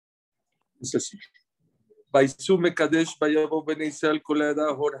Es así. Baisume Kadesh, Bayabo Ben Israel,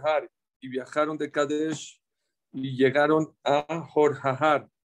 Koleda, Horhar, y viajaron de Kadesh y llegaron a Horhar,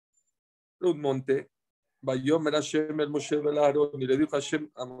 un monte. Bayomer Hashem el Moshe el Aarón, y le dijo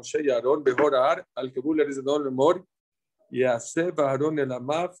Hashem a Moshe y a Aarón, Behorhar, al Kebul Erizadon Lemor, y a Seb Aarón el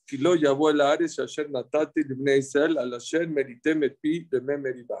Amav, Kilo Yabo el Ares, Asher Natati, Libne Israel, al Asher Meritem et Pi, de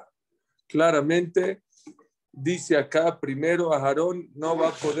Memeriba. Claramente dice acá, primero a Aarón no va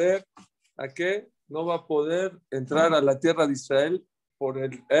a poder, ¿a qué? No va a poder entrar a la tierra de Israel por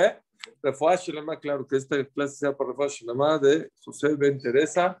el Refuah Shelema, claro que esta clase sea por Refuah Shelema de José Ben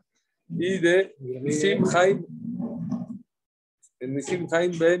Teresa y de Nisim Haim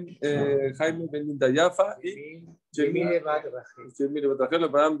Ben Jaime Ben Indayafa y Jemile Batrachel,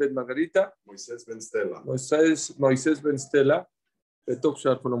 Abraham Ben Margarita, Moisés Ben Stella. Moisés Ben Stella, Betok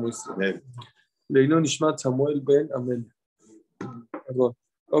Sharfon Moisés. Leino Nishmat Samuel Ben Amel. Perdón.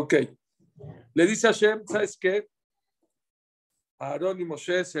 Ok. Le dice a Hashem, ¿sabes qué? Aarón y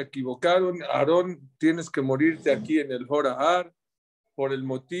Moshe se equivocaron. Aarón, tienes que morirte aquí en el Horahar por el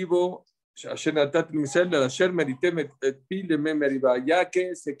motivo ya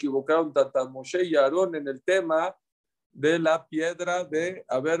que se equivocaron tanto Moshe y Aarón en el tema de la piedra, de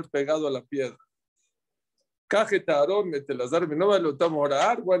haber pegado a la piedra.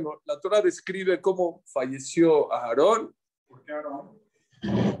 Bueno, la Torah describe cómo falleció Aarón. ¿Por qué Aarón?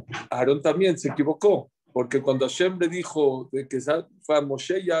 Aarón también se equivocó, porque cuando Hashem le dijo de que fue a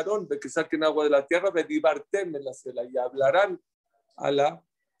Moshe y Aarón de que saquen agua de la tierra, y hablarán a la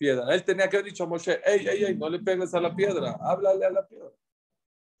piedra. Él tenía que haber dicho a Moshe, ey, no le pegues a la piedra, háblale a la piedra.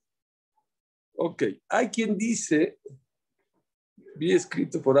 Ok, hay quien dice, vi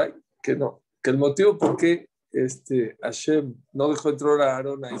escrito por ahí, que no, que el motivo por qué Hashem no dejó entrar a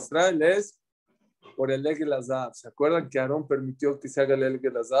Aarón a Israel es por el Egel Azab. ¿Se acuerdan que Aarón permitió que se haga el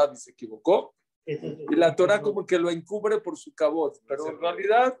Egel Azab y se equivocó? Y la Torah como que lo encubre por su cabot, pero en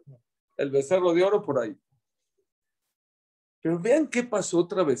realidad el becerro de oro por ahí. Pero vean qué pasó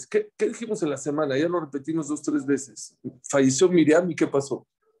otra vez. ¿Qué dijimos en la semana? Ya lo repetimos 2 o 3 veces. Falleció Miriam y ¿qué pasó?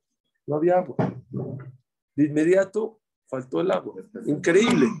 No había agua. De inmediato faltó el agua.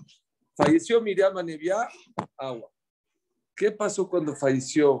 Increíble. Falleció Miriam a Neviá, agua. ¿Qué pasó cuando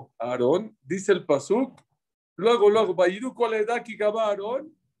falleció Aarón? Dice el Pasuk. Luego, Bayiru Koledaki Gaba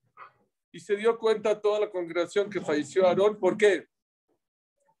Aarón. Y se dio cuenta toda la congregación que falleció Aarón. ¿Por qué?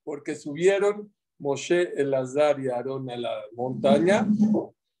 Porque subieron Moshe, Elazar y Aarón a la montaña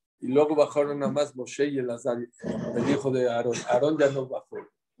y luego bajaron nada más Moshe y Elazar, el hijo de Aarón. Aarón ya no bajó.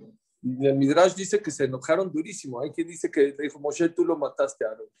 Y el Midrash dice que se enojaron durísimo. Hay quien dice que le dijo, Moshe, tú lo mataste a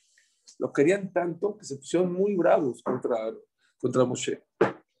Aarón. Lo querían tanto que se pusieron muy bravos contra Moshe.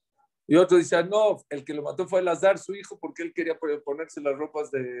 Y otro dice, no, el que lo mató fue Elazar, su hijo, porque él quería ponerse las ropas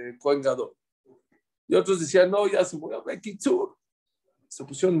de Cohen Gadol. Y otros decían, no, ya se murió Bekitsur. Se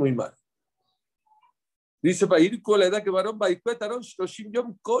pusieron muy mal. Dice, va a ir con la edad que varón va a ir cuetaron Shoshim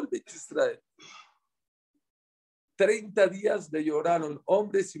Yom Kol Bet Israel. 30 días le lloraron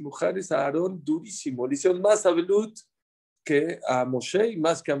hombres y mujeres a Aarón durísimo. Le hicieron más a Belut que a Moshe y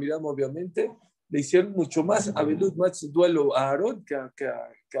más que a Miriam, obviamente. Le hicieron mucho más a Belut, más duelo a Aarón que a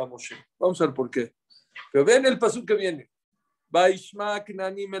Moshe. Vamos a ver por qué. Pero ven el pasú que viene. Vaishma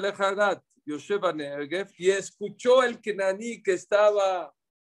Knani Melech Hagat Yosheva Negev, y escuchó el Knani que estaba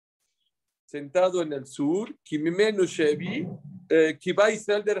sentado en el sur,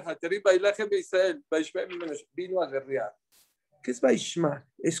 vino a guerrear. ¿Qué es Vaishma?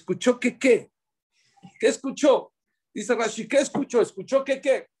 ¿Escuchó qué? ¿Qué escuchó? Dice Rashi, ¿qué escuchó? ¿Escuchó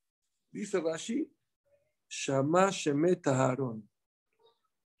qué? Dice Rashi, Shama Shemet Aarón.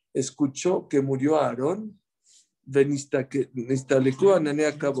 Escuchó que murió Aarón, Venistaleku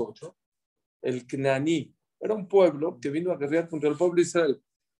Ananea Kabot. El Knaní era un pueblo que vino a guerrear contra el pueblo de Israel.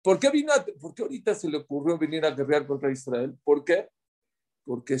 ¿Por qué ahorita se le ocurrió venir a guerrear contra Israel? ¿Por qué?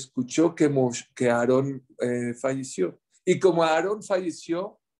 Porque escuchó que Aarón falleció. Y como Aarón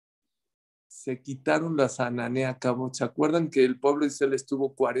falleció, se quitaron las Ananea Kabot. ¿Se acuerdan que el pueblo de Israel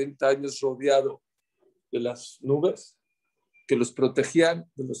estuvo 40 años rodeado de las nubes que los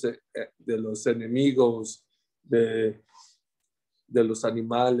protegían de los enemigos, de los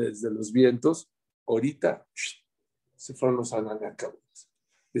animales, de los vientos? Ahorita se fueron los Ananea Kabot.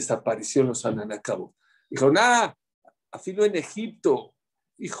 Desaparecieron los Ananea Kabot. Dijo, afilo en Egipto,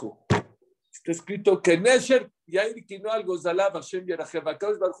 hijo. Está escrito que Nesher Yair Kino al Gozalab Hashem Yerajev. Acá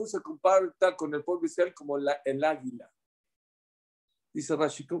se compara con el pueblo de Israel como el águila. Dice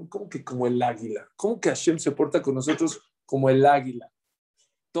Rashi, ¿cómo que como el águila? ¿Cómo que Hashem se porta con nosotros como el águila?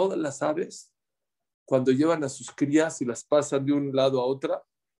 Todas las aves, cuando llevan a sus crías y las pasan de un lado a otra,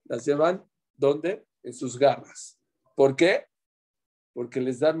 las llevan ¿Dónde? En sus garras. ¿Por qué? Porque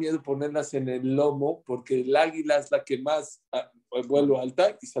les da miedo ponerlas en el lomo, porque el águila es la que más vuelo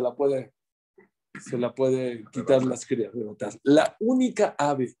alta y se la puede quitar las crías. La única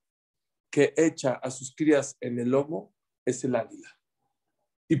ave que echa a sus crías en el lomo es el águila.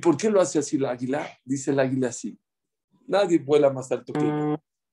 ¿Y por qué lo hace así el águila? Dice el águila así: nadie vuela más alto que yo.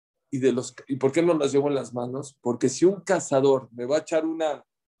 ¿Y por qué no las llevo en las manos? Porque si un cazador me va a echar una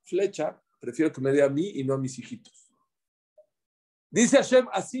flecha, prefiero que me dé a mí y no a mis hijitos. Dice Hashem: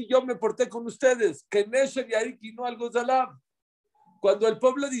 así yo me porté con ustedes, que Nesher y Ariki no algo Zalam. Cuando el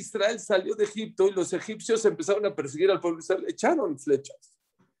pueblo de Israel salió de Egipto y los egipcios empezaron a perseguir al pueblo de Israel, echaron flechas.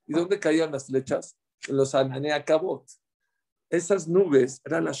 ¿Y dónde caían las flechas? En los Ananea Cabot. Esas nubes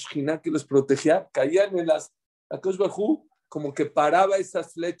eran la Shekhinah que los protegía, caían en las Akash Bajú, como que paraba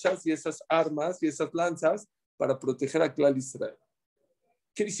esas flechas y esas armas y esas lanzas para proteger a Klal Israel.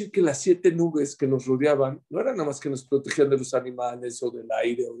 Quiere decir que las 7 nubes que nos rodeaban no eran nada más que nos protegían de los animales o del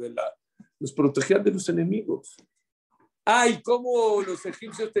aire nos protegían de los enemigos. Ay, ¿cómo los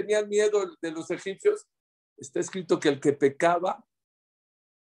egipcios tenían miedo de los egipcios? Está escrito que el que pecaba,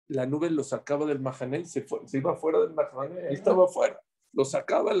 la nube lo sacaba del Mahané, se iba fuera del Mahané, él estaba fuera, lo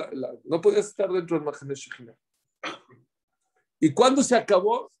sacaba, no podías estar dentro del Mahané Shekhinah. ¿Y cuándo se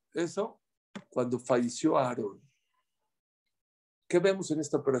acabó eso? Cuando falleció Aarón. ¿Qué vemos en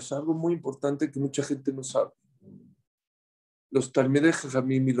esta parasha? Algo muy importante que mucha gente no sabe. Los Talmidei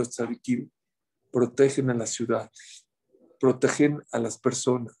Jajamim y los Tzadikim protegen a la ciudad, protegen a las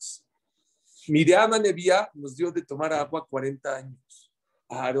personas. Miriam Anevía nos dio de tomar agua 40 años.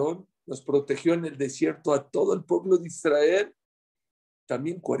 Aarón nos protegió en el desierto a todo el pueblo de Israel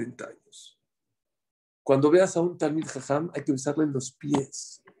también 40 años. Cuando veas a un Talmid Jajam hay que besarle los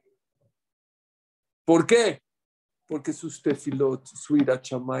pies. ¿Por qué? Porque sus tefilot, su ira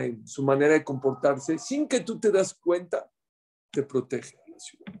chamaim, su manera de comportarse, sin que tú te das cuenta, te protege a la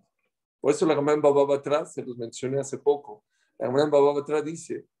ciudad. Por eso la Gemara en Baba Batra, se los mencioné hace poco, la Gemara en Baba Batra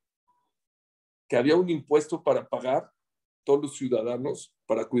dice que había un impuesto para pagar todos los ciudadanos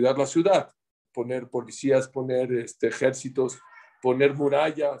para cuidar la ciudad, poner policías, poner ejércitos, poner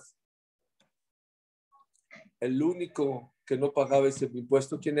murallas. El único que no pagaba ese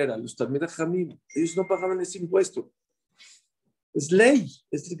impuesto, ¿quién era? Los Talmidei Jajamim. Ellos no pagaban ese impuesto. Es ley,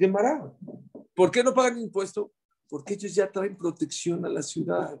 es el Gemara. ¿Por qué no pagan impuesto? Porque ellos ya traen protección a la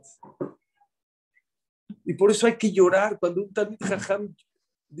ciudad. Y por eso hay que llorar cuando un Talmid Jajam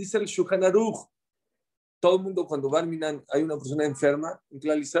dice el Shulchan Aruch. Todo el mundo cuando va al Minan, hay una persona enferma, en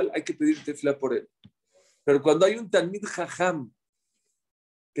Klal Israel, hay que pedir tefila por él. Pero cuando hay un Talmid Jajam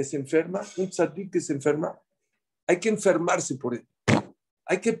que se enferma, un tzadik que se enferma, hay que enfermarse por él.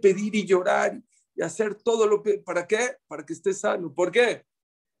 Hay que pedir y llorar y hacer todo lo que... ¿Para qué? Para que esté sano. ¿Por qué?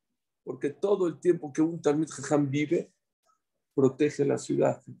 Porque todo el tiempo que un Talmid Jajam vive, protege la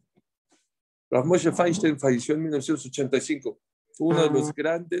ciudad. Rav Moshe Feinstein falleció en 1985. Fue uno de los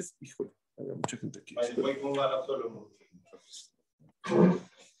grandes... Híjole, había mucha gente aquí.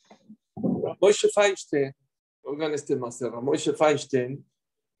 Rav Moshe Feinstein, oigan este máster, Rav Moshe Feinstein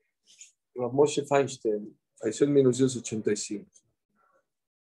falleció en 1985.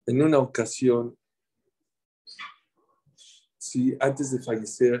 En una ocasión, sí, antes de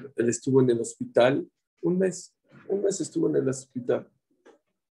fallecer, él estuvo en el hospital un mes estuvo en el hospital.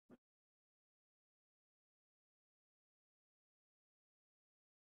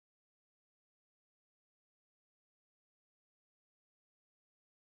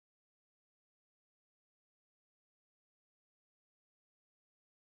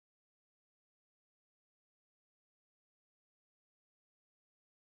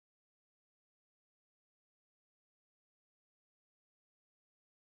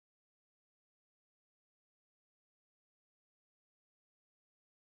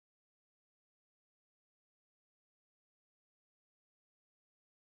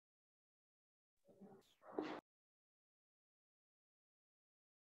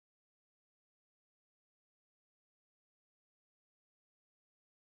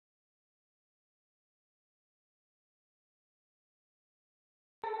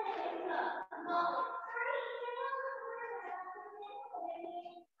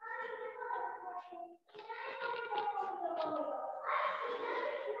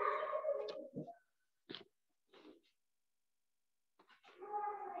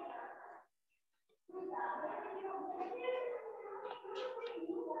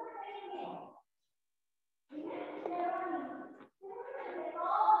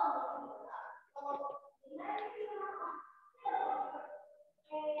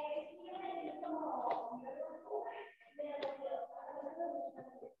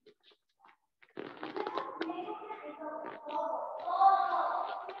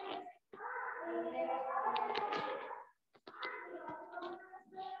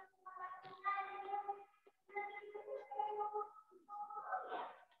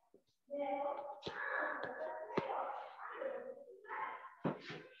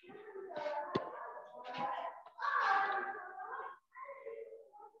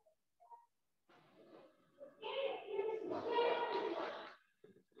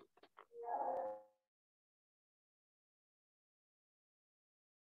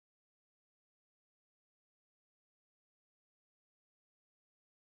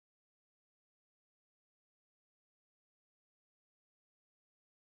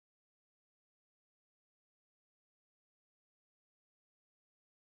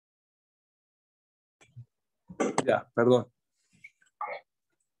 Ya, perdón.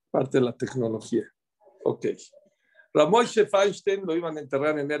 Parte de la tecnología. Ok. Ramoshe Feinstein lo iban a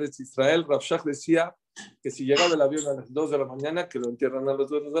enterrar en Eretz Israel. Rav Shach decía que si llegaba el avión a las 2 de la mañana, que lo entierran a las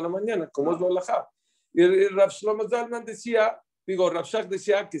 2 de la mañana, como es lo halajá. Y Rav Shlomo Zalman decía, Rav Shach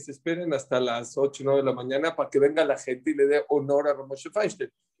decía que se esperen hasta las 8 o 9 de la mañana para que venga la gente y le dé honor a Ramoshe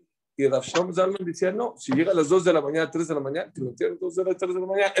Feinstein. Y Rav Shlomo Zalman decía, no, si llega a las 2 de la mañana, 3 de la mañana, que lo entierren a las 2 de la 3 de la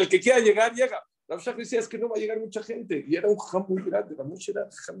mañana. El que quiera llegar, llega. Rav Shach decía, es que no va a llegar mucha gente. Y era un jam muy grande. Ramoshe era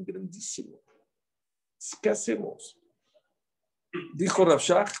un jam grandísimo. ¿Qué hacemos? Dijo Rav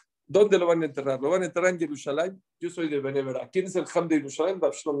Shach, ¿dónde lo van a enterrar? Lo van a enterrar en Jerusalén. Yo soy de Benevera. ¿Quién es el Ham de Jerusalén?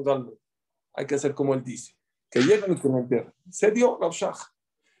 Rav Shlomo Zalman. Hay que hacer como él dice. Que llegan y que lo entierran. Se dio Rav Shach.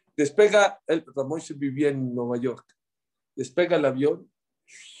 Despega, Ramoshe vivía en Nueva York. Despega el avión.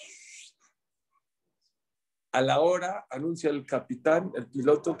 A la hora anuncia el capitán, el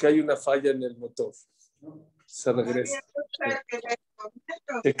piloto, que hay una falla en el motor. Se regresa.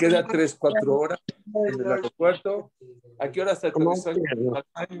 Se queda 3-4 horas en el aeropuerto. ¿A qué hora se aterrizó?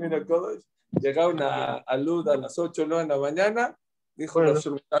 Llegaron a Lud a las 8 o 9 de la mañana. Dijo Rav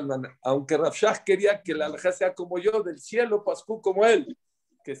Shlomo, aunque Rav Shach quería que la alajá sea como yo, del cielo, pascú como él,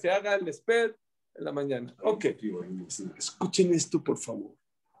 que se haga el esped en la mañana. Ok, escuchen esto, por favor.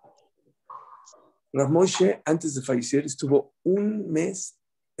 Rav Moshe, antes de fallecer, estuvo un mes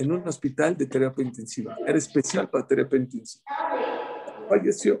en un hospital de terapia intensiva. Era especial para terapia intensiva.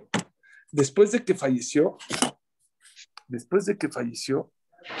 Falleció. Después de que falleció,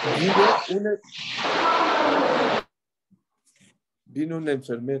 vino una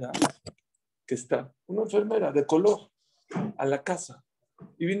enfermera una enfermera de color, a la casa.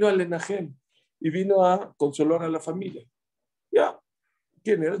 Y vino al Enajem. Y vino a consolar a la familia. Ya.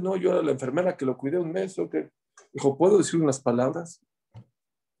 ¿Quién eres? No, yo era la enfermera que lo cuidé un mes. ¿O qué? Dijo, ¿puedo decir unas palabras?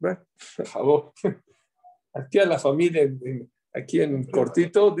 Bueno, por favor. Aquí a la familia, aquí en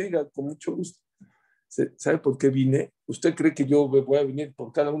cortito, diga, con mucho gusto. ¿Sabe por qué vine? ¿Usted cree que yo voy a venir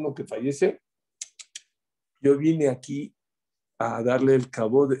por cada uno que fallece? Yo vine aquí a darle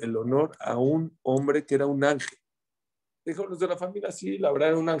el honor a un hombre que era un ángel. Dijo, los de la familia, sí, la verdad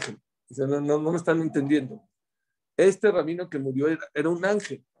era un ángel. Dice, no me están entendiendo. Este rabino que murió era un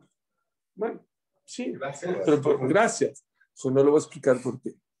ángel. Bueno, sí, gracias. Pero gracias. Eso no lo voy a explicar por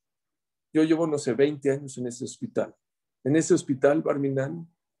qué. Yo llevo, no sé, 20 años en ese hospital. En ese hospital,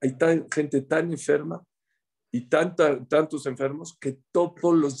 Barminan, hay gente tan enferma y tantos enfermos que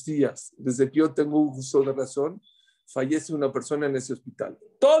todos los días, desde que yo tengo uso de razón, fallece una persona en ese hospital.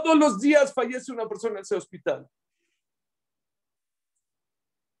 Todos los días fallece una persona en ese hospital.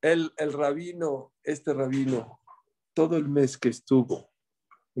 El rabino, este rabino, todo el mes que estuvo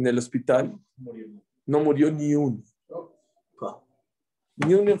en el hospital, no murió ni uno.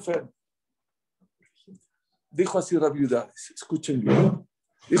 Ni un enfermo. Dijo así Rabbi Udades, escuchen bien.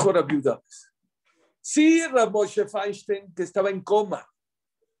 Dijo Rabbi Udades, sí, Rav Moshe Feinstein, que estaba en coma,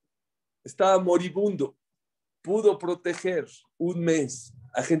 estaba moribundo, pudo proteger un mes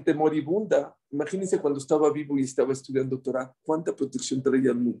a gente moribunda. Imagínense cuando estaba vivo y estaba estudiando Torah, ¿cuánta protección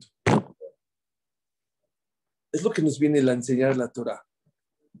traía al mundo? Es lo que nos viene a enseñar la Torah.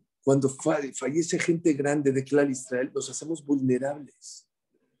 Cuando fallece gente grande de Klal Israel, nos hacemos vulnerables.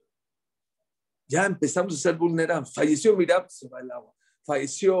 Ya empezamos a ser vulnerables. Falleció Mirab, se va el agua.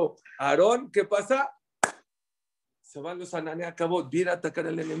 Falleció Aarón, ¿qué pasa? Se van los Anané, acabó, viene a atacar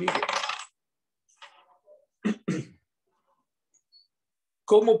al enemigo.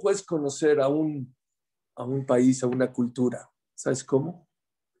 ¿Cómo puedes conocer a un país, a una cultura? ¿Sabes cómo?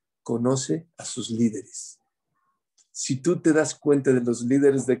 Conoce a sus líderes. Si tú te das cuenta de los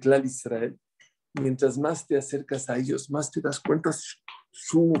líderes de Klal Israel, mientras más te acercas a ellos, más te das cuenta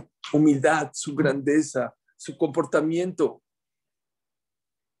su humildad, su grandeza, su comportamiento.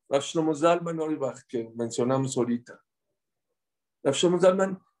 Rav Shlomo Zalman Auerbach, que mencionamos ahorita. Rav Shlomo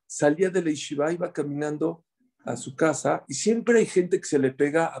Zalman salía de la yeshiva, iba caminando a su casa y siempre hay gente que se le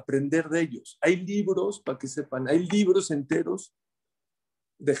pega a aprender de ellos. Hay libros, para que sepan, hay libros enteros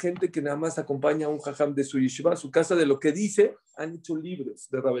de gente que nada más acompaña a un jajam de su yeshiva, a su casa, de lo que dice. Han hecho libros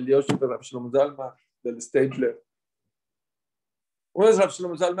de Rav Eliyahu, de Rav Shlomo Zalman, del Stadler. Una vez Rav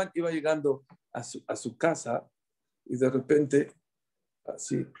Shlomo Zalman iba llegando a su casa y de repente,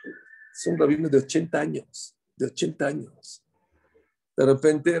 así, es un rabino de 80 años, De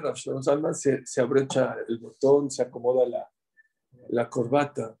repente Rav Shlomo Zalman se abrocha el botón, se acomoda la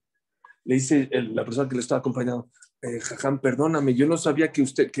corbata. Le dice la persona que le estaba acompañando, Jajam, perdóname, yo no sabía que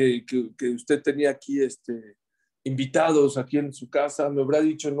usted tenía aquí invitados aquí en su casa, me habrá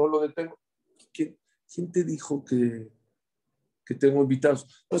dicho, no lo detengo. ¿Quién te dijo que que tengo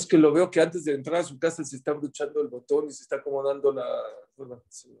invitados. No, es que lo veo que antes de entrar a su casa se está abrochando el botón y se está acomodando la...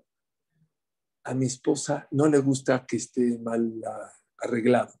 A mi esposa no le gusta que esté mal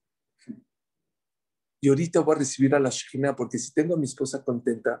arreglado. Y ahorita voy a recibir a la Shekhinah, porque si tengo a mi esposa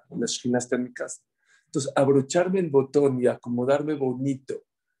contenta, la Shekhinah está en mi casa. Entonces, abrocharme el botón y acomodarme bonito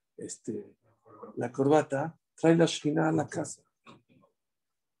la corbata, trae la Shekhinah a la casa.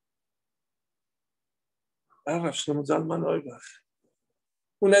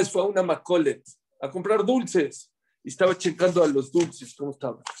 Una vez fue a una Macolet a comprar dulces y estaba checando a los dulces, ¿cómo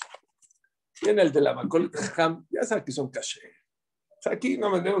estaban? Viene el de la Macolet, ya sabe que son caché. O sea, aquí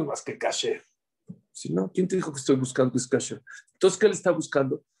no vendemos más que caché. Si no, ¿quién te dijo que estoy buscando que es caché? Entonces, ¿qué le está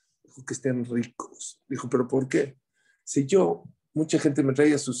buscando? Dijo que estén ricos. Dijo, ¿pero por qué? Si mucha gente me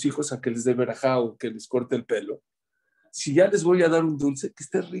trae a sus hijos a que les dé verajá o que les corte el pelo. Si ya les voy a dar un dulce, que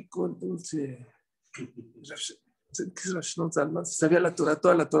esté rico el dulce. Se sabía la Torah,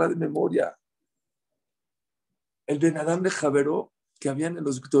 toda la Torah de memoria. El Ben Adam de Javeró, que habían en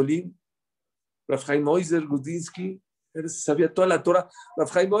los Gdolim, Rav Chaim Oizer, Rudinsky, sabía toda la Torah.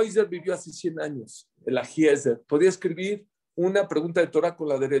 Rav Chaim Oizer vivió hace 100 años, el Ajiezer. Podía escribir una pregunta de Torah con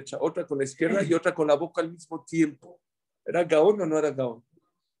la derecha, otra con la izquierda y otra con la boca al mismo tiempo. ¿Era Gaón o no era Gaón?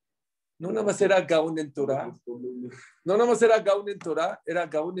 No nada más era Gaón en Torah. No nada más era Gaón en Torah, era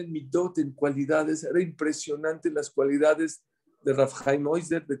Gaón en Midot, en cualidades. Era impresionante las cualidades de Rav Chaim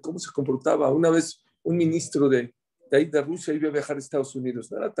Oizer, de cómo se comportaba. Una vez un ministro de ahí de Rusia iba a viajar a Estados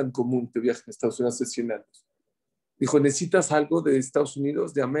Unidos. No era tan común que viajen a Estados Unidos hace 100 años. Dijo, ¿necesitas algo de Estados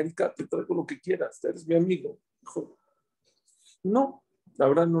Unidos, de América? Te traigo lo que quieras, eres mi amigo. Dijo, no, la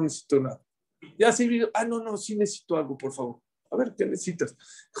verdad no necesito nada. Ya sí, no, sí necesito algo, por favor. A ver, ¿qué necesitas?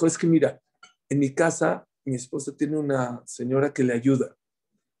 Dijo, es que mira, en mi casa, mi esposa tiene una señora que le ayuda,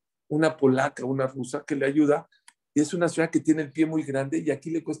 una polaca, una rusa que le ayuda, y es una señora que tiene el pie muy grande y aquí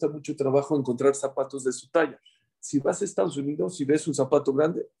le cuesta mucho trabajo encontrar zapatos de su talla. Si vas a Estados Unidos y ves un zapato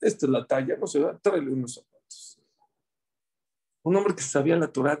grande, esta es la talla, no se va, tráele unos zapatos. Un hombre que sabía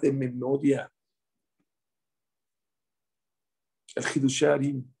la Torah de memoria. El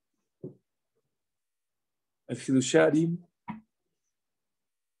Hidusharim. El Hidusharim.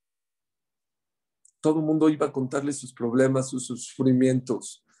 Todo el mundo iba a contarle sus problemas, sus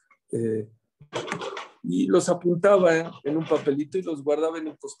sufrimientos. Y los apuntaba en un papelito y los guardaba en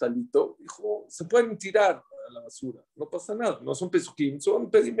un costalito. Dijo, se pueden tirar a la basura, no pasa nada, no son pesuquín,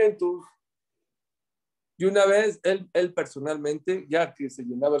 son pedimentos. Y una vez, él personalmente, ya que se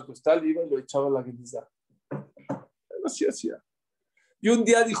llenaba el costal, iba y lo echaba a la geniza. Así hacía. Y un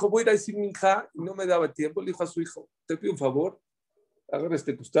día dijo, voy a ir a decir minjá, y no me daba tiempo. Le dijo a su hijo, te pido un favor, agarra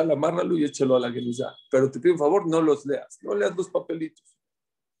este costal, amárralo y échalo a la geniza. Pero te pido un favor, no los leas, no leas los papelitos.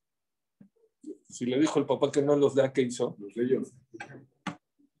 Si le dijo el papá que no los lea, ¿qué hizo? Los leyó.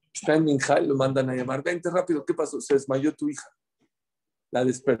 Está en minjá y lo mandan a llamar. Vente rápido, ¿qué pasó? Se desmayó tu hija. La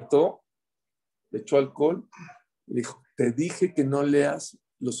despertó, le echó alcohol, le dijo, te dije que no leas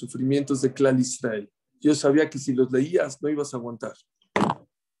los sufrimientos de Klal Israel. Yo sabía que si los leías no ibas a aguantar.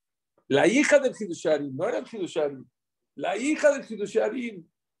 La hija del Hidusharim, no era el Hidusharim, la hija del Hidusharim.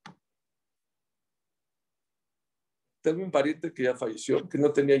 Tengo un pariente que ya falleció, que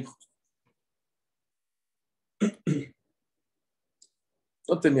no tenía hijos.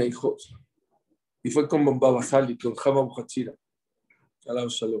 No tenía hijos. Y fue con Baba Sali, con Jama Bujachira. Alá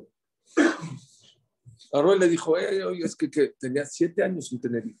Shalom. Arroy le dijo, oye, es que tenía 7 años sin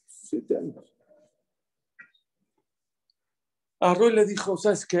tener hijos. 7 años. Arroy le dijo,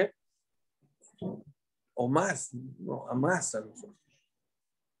 ¿sabes qué? O más, no, a más a lo mejor.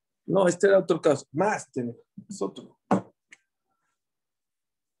 No, este era otro caso. Más, es otro. A lo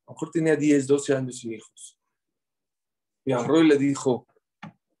mejor tenía 10, 12 años sin hijos. Y Arroy le dijo,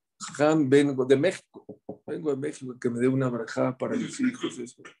 Jam, vengo de México que me dé una barajada para mis hijos.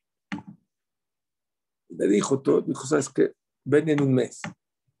 Eso. Le dijo todo, dijo, ¿sabes qué? Ven en un mes.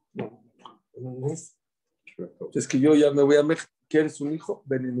 ¿En un mes? Es que yo ya me voy a México. ¿Quieres un hijo?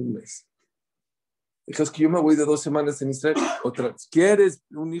 Ven en un mes. Dijo, es que yo me voy de 2 semanas en Israel. Otra vez. ¿Quieres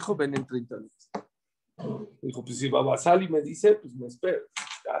un hijo? Ven en 30 días. Dijo, pues si Baba Sali me dice, pues me espero.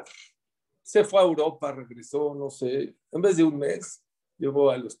 Ya. Se fue a Europa, regresó, no sé. En vez de un mes,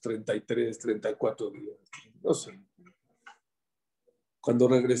 llegó a los 33, 34 días. No sé. Cuando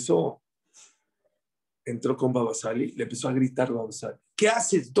regresó, entró con Baba Sali, le empezó a gritar Baba Sali. ¿Qué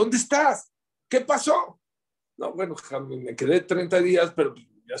haces? ¿Dónde estás? ¿Qué pasó? No, bueno, me quedé 30 días, pero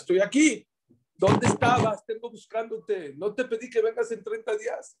ya estoy aquí. ¿Dónde estabas? Tengo buscándote. No te pedí que vengas en 30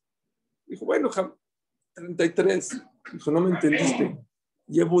 días. Dijo, bueno, 33. Dijo, no me entendiste.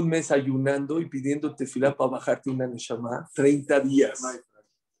 Llevo un mes ayunando y pidiendo tefilá para bajarte una neshama. 30 días.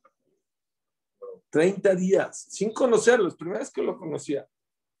 30 días, sin conocerlo. Es la primera vez que lo conocía.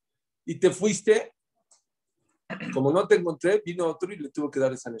 Y te fuiste. Como no te encontré, vino otro y le tuvo que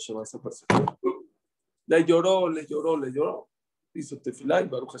dar esa neshama a esa persona. Le lloró. Hizo tefilá y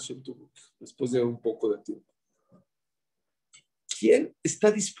Baruch Hashem tuvo, después de un poco de tiempo. ¿Quién está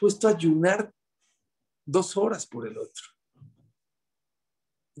dispuesto a ayunar 2 horas por el otro?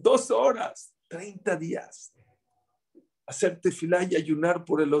 2 horas, 30 días. Hacer tefilá y ayunar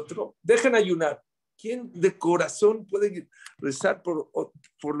por el otro. Dejen ayunar. ¿Quién de corazón puede rezar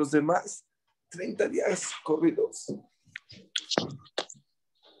por los demás? 30 días corridos.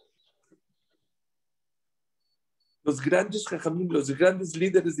 Los grandes jajamim, los grandes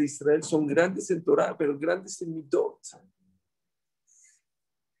líderes de Israel son grandes en Torah, pero grandes en Midot.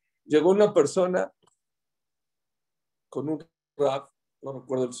 Llegó una persona con un rab, no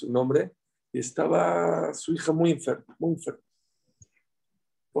recuerdo su nombre, y estaba su hija muy enferma, muy enferma.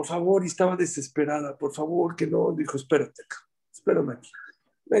 Por favor, y estaba desesperada, por favor, que no. Dijo, espérate, espérame aquí.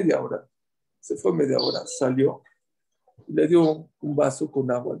 Media hora. Se fue media hora, salió, le dio un vaso con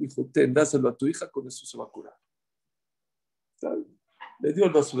agua, dijo, dáselo a tu hija, con eso se va a curar. Le dio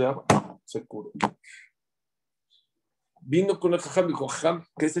el vaso de agua, se curó. Vino con el jajam, dijo, jajam,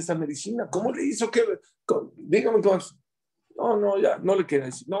 ¿qué es esa medicina? ¿Cómo le hizo? Dígame cómo es. No, ya, no le quería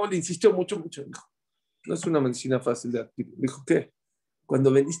decir. No, le insistió mucho. Dijo, no es una medicina fácil de adquirir. Dijo, ¿qué?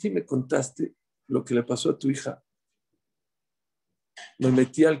 Cuando veniste y me contaste lo que le pasó a tu hija, me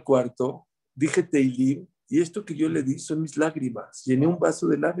metí al cuarto, dije Teilim, y esto que yo le di son mis lágrimas. Llené un vaso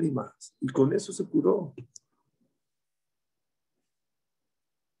de lágrimas, y con eso se curó.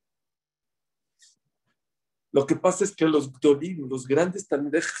 Lo que pasa es que los Gdolim, los grandes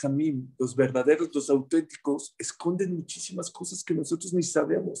Talmidei Jamim, los verdaderos, los auténticos, esconden muchísimas cosas que nosotros ni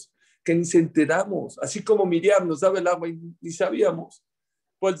sabemos, que ni se enteramos. Así como Miriam nos daba el agua y ni sabíamos.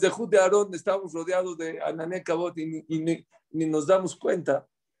 Pues de Jud de Aarón estábamos rodeados de Anané Kabot y ni nos damos cuenta.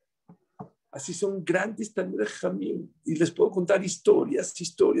 Así son grandes Talmidei Jamim. Y les puedo contar historias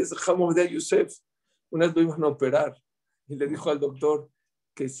de Hamad de Yosef. Una vez lo iban a operar y le dijo al doctor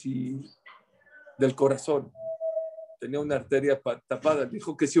que si del corazón tenía una arteria tapada,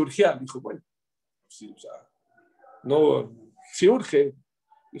 dijo que si urgía, dijo, bueno, sí, o sea, no, si urge,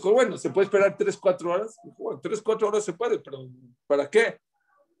 dijo, bueno, ¿se puede esperar 3-4 horas? Dijo, bueno, 3-4 horas se puede, pero ¿para qué?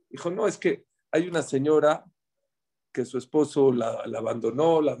 Dijo, no, es que hay una señora que su esposo la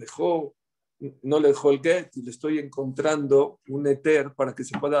abandonó, la dejó, no le dejó el get y le estoy encontrando un éter para que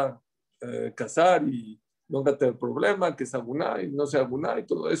se pueda casar y no va a tener problema, que es aguná y no sea aguná y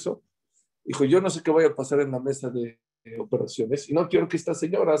todo eso. Dijo, yo no sé qué vaya a pasar en la mesa de operaciones y no quiero que esta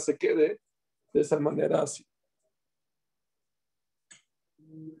señora se quede de esa manera así.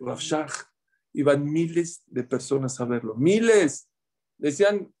 Rav Shach, iban miles de personas a verlo, miles.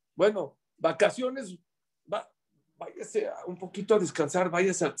 Decían, bueno, vacaciones, váyase un poquito a descansar,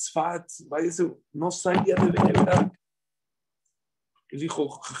 váyase a Tzfat, váyase, no salía de Belgrado. Él dijo,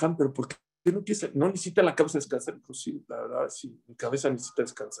 jajam, pero ¿por qué no necesita la cabeza descansar? Dijo, sí, la verdad, sí, mi cabeza necesita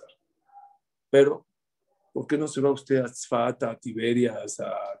descansar. Pero ¿por qué no se va usted a Tzfat, a Tiberias,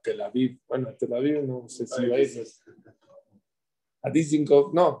 a Tel Aviv? Bueno, a Tel Aviv no sé si va a ir. A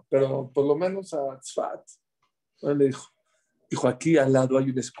Dizengoff, no, pero por lo menos a Tzfat. Bueno, le dijo, aquí al lado hay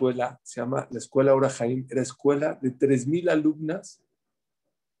una escuela, se llama la Escuela Ora Haim, era escuela de 3,000 alumnas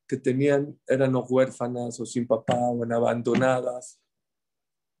que eran huérfanas o sin papá o abandonadas.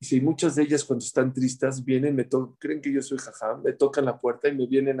 Y muchas de ellas cuando están tristes vienen, creen que yo soy jajam, me tocan la puerta y me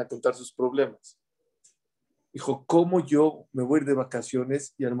vienen a contar sus problemas. Dijo, ¿cómo yo me voy a ir de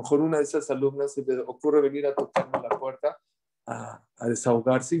vacaciones y a lo mejor una de esas alumnas se le ocurre venir a tocarme la puerta a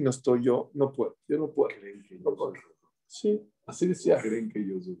desahogarse y no estoy yo? No puedo, yo no puedo. No puedo. Sí, así decía. Creen que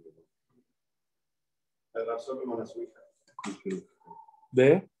yo soy. Rav Solomon a su hija.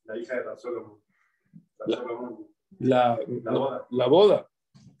 ¿De? La hija de Rav Solomon. La boda.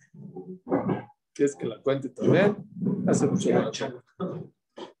 ¿Quieres que la cuente también? Hace mucho tiempo.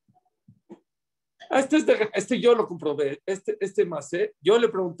 Este yo lo comprobé. Este Masé, yo le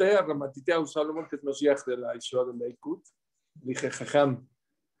pregunté a Ramatitea Salomón, que es Moshiach de la Yeshiva de Leikut, dije, jajam,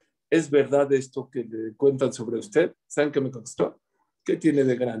 ¿es verdad esto que le cuentan sobre usted? ¿Saben qué me contestó? ¿Qué tiene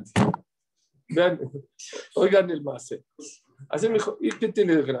de grande? Vean, oigan el Masé. Así me dijo, ¿y qué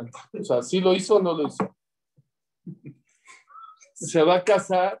tiene de grande? O sea, ¿sí lo hizo o no lo hizo? Se va a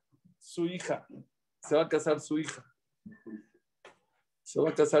casar su hija. Se va a casar su hija.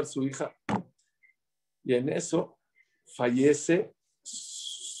 Y en eso fallece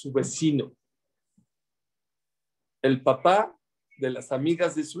su vecino. El papá de las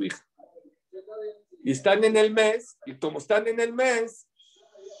amigas de su hija. Y están en el mes, y como están en el mes,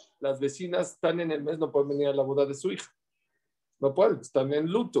 las vecinas están en el mes, no pueden venir a la boda de su hija. No pueden, están en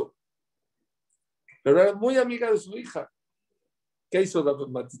luto. Pero era muy amiga de su hija. ¿Qué hizo David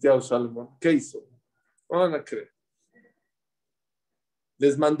Matitiao Salomón? ¿Qué hizo? No van a creer.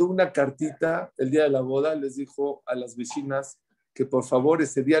 Les mandó una cartita el día de la boda, les dijo a las vecinas que por favor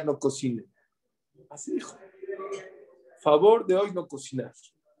ese día no cocinen. Así dijo. Favor de hoy no cocinar.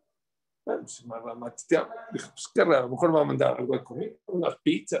 Bueno, pues Matitiao dijo, pues qué raro, a lo mejor va a mandar algo de comida, unas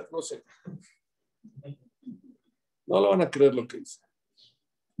pizzas, no sé. No lo van a creer lo que hizo.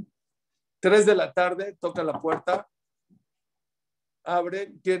 3 de la tarde, toca la puerta,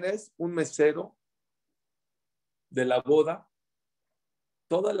 abren, ¿quién es? Un mesero de la boda.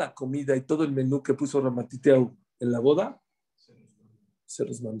 Toda la comida y todo el menú que puso Ramatiteau en la boda, se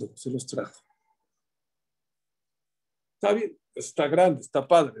los mandó, se los trajo. Está bien, está grande, está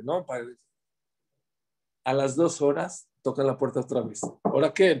padre, ¿no? A las 2 horas, tocan la puerta otra vez.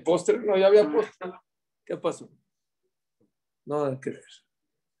 ¿Ahora qué? ¿El postre? No, ya había postre. ¿Qué pasó? No van a creer.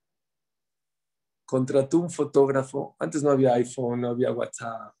 Contrató un fotógrafo. Antes no había iPhone, no había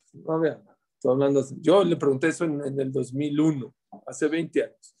WhatsApp, no había nada. Estoy hablando, yo le pregunté eso en el 2001, hace 20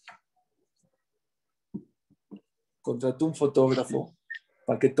 años. Contrató un fotógrafo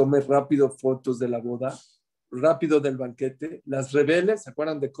para que tome rápido fotos de la boda, rápido del banquete, las revele, ¿se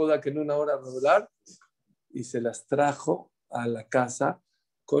acuerdan de Kodak en una hora revelar? Y se las trajo a la casa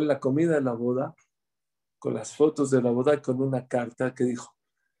con la comida de la boda, con las fotos de la boda y con una carta que dijo,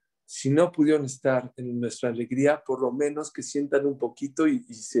 si no pudieron estar en nuestra alegría, por lo menos que sientan un poquito y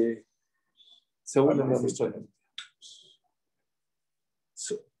se unen a nuestra alegría.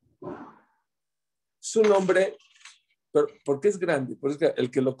 Su nombre, porque es grande, porque el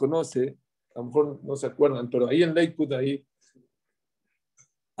que lo conoce, a lo mejor no se acuerdan, pero ahí en Lakewood, ahí,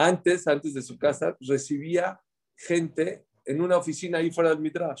 antes de su casa, recibía gente en una oficina ahí fuera del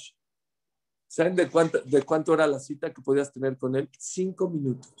Midrash. ¿Saben de cuánto era la cita que podías tener con él? 5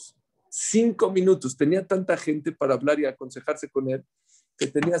 minutos. 5 minutos. Tenía tanta gente para hablar y aconsejarse con él que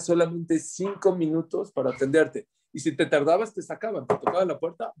tenía solamente 5 minutos para atenderte. Y si te tardabas, te sacaban. Te tocaban la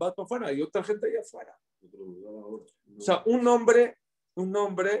puerta, vas para afuera y otra gente allá afuera. O sea, un hombre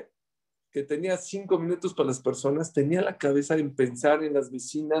que tenía 5 minutos para las personas, tenía la cabeza en pensar en las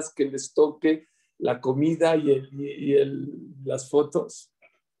vecinas, que les toque la comida las fotos.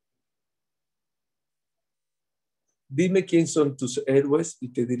 Dime quién son tus héroes y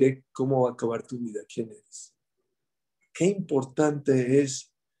te diré cómo va a acabar tu vida, quién eres. Qué importante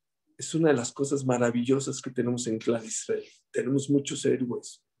es una de las cosas maravillosas que tenemos en Clan Israel. Tenemos muchos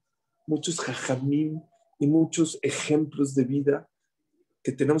héroes, muchos jajamín y muchos ejemplos de vida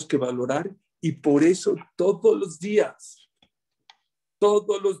que tenemos que valorar y por eso todos los días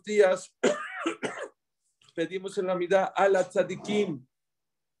pedimos en la Midá a la tzadikim.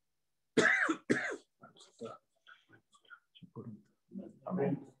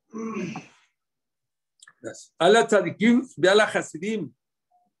 A la tzadikim y a la hasidim.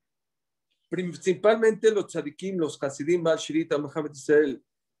 Principalmente los tzadikim, los hasidim, Baal Shirita, Mohamed Israel,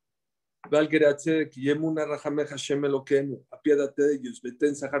 Baal Geratze, Kiyemuna Rahameh Hashem Elokeinu, apiádate de ellos,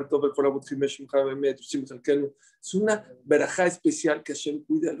 Beten Sahar Tobel por Abut Himeshim Habemet, Usim Zalkenu. Es una verajá especial que Hashem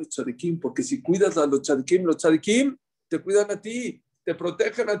cuida a los tzadikim, porque si cuidas a los tzadikim te cuidan a ti, te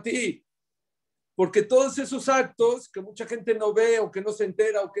protegen a ti. Porque todos esos actos que mucha gente no ve o que no se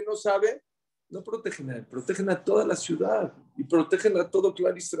entera o que no sabe, no protegen a él, protegen a toda la ciudad y protegen a todo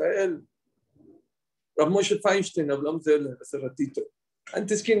Clan Israel. Rav Moshe Feinstein, hablamos de él hace ratito.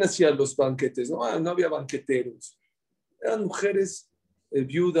 Antes, ¿quién hacía los banquetes? No había banqueteros. Eran mujeres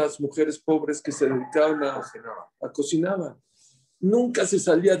viudas, mujeres pobres que se dedicaban a cocinar. Nunca se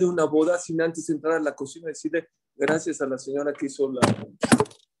salía de una boda sin antes entrar a la cocina y decirle gracias a la señora que hizo la...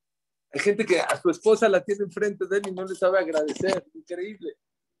 Hay gente que a su esposa la tiene enfrente de él y no le sabe agradecer. Increíble.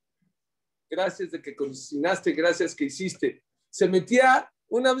 Gracias de que cocinaste, gracias que hiciste. Se metía,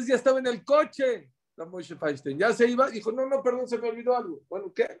 una vez ya estaba en el coche, la Moshe Feinstein, ya se iba, dijo, no, perdón, se me olvidó algo.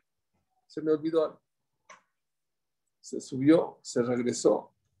 Bueno, ¿qué? Se me olvidó algo. Se subió, se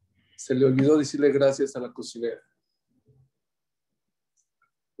regresó, se le olvidó decirle gracias a la cocinera.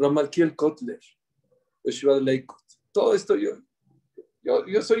 Ramalkiel Kotler, Yeshiva de Lakewood. Todo esto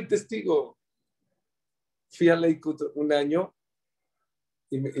yo soy testigo. Fui a Lakewood un año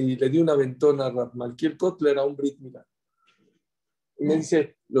y le di una ventona a Ramalkiel Kotler a un Brit Milá. Y me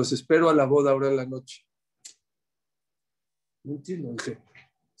dice, los espero a la boda ahora en la noche. No entiendo, dije,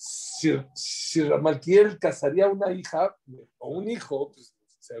 si Ramalkiel casaría a una hija o un hijo, pues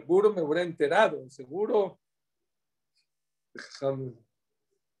seguro me hubiera enterado, seguro.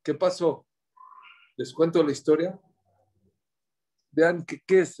 ¿Qué pasó? ¿Les cuento la historia? Vean qué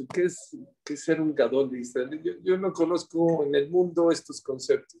es ser un gadol de Israel. Yo no conozco en el mundo estos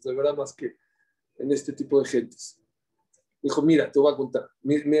conceptos, de verdad, más que en este tipo de gentes. Dijo, mira, te voy a contar.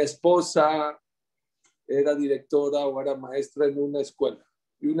 Mi esposa era directora o era maestra en una escuela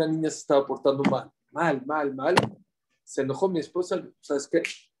y una niña se estaba portando mal. Se enojó mi esposa, ¿sabes qué?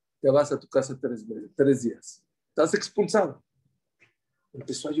 Te vas a tu casa 3 días. Estás expulsado.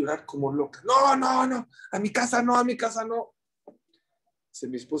 Empezó a llorar como loca. No, a mi casa no.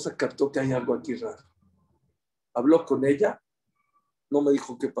 Mi esposa captó que hay algo aquí raro. Habló con ella, no me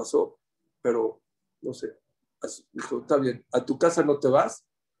dijo qué pasó, pero no sé. Dijo, está bien, a tu casa no te vas,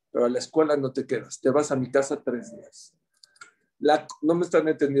 pero a la escuela no te quedas. Te vas a mi casa 3 días. No me están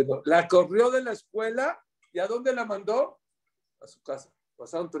entendiendo. La corrió de la escuela y ¿a dónde la mandó? A su casa.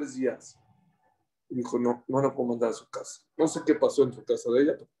 Pasaron 3 días. Y dijo, no la puedo mandar a su casa. No sé qué pasó en su casa de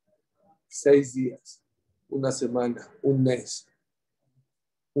ella, pero 6 días, una semana, un mes,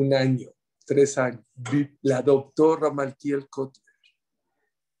 un año, 3 años. La adoptó Ramalkiel Kotler.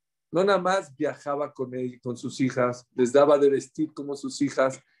 No nada más viajaba con él, con sus hijas, les daba de vestir como sus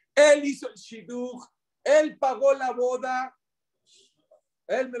hijas. Él hizo el shidduch, él pagó la boda.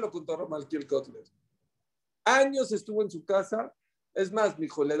 Él me lo contó Ramalkiel Kotler. Años estuvo en su casa. Es más, mi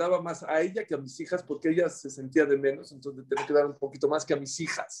hijo, le daba más a ella que a mis hijas porque ella se sentía de menos, entonces tenía que dar un poquito más que a mis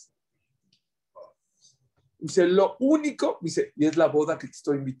hijas. Dice, lo único, dice, y es la boda que te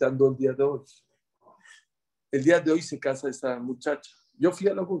estoy invitando el día de hoy. El día de hoy se casa esa muchacha. Yo fui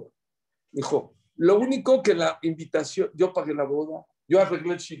a la boda. Dijo, lo único que la invitación, yo pagué la boda, yo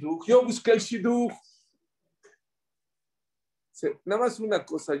arreglé el shidduch, yo busqué el shidduch. Nada más una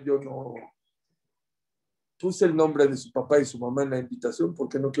cosa, yo no puse el nombre de su papá y su mamá en la invitación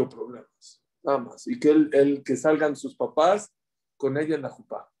porque no quiero problemas. Nada más. Y que que salgan sus papás con ella en la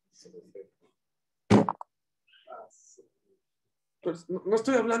jupá. Pues, no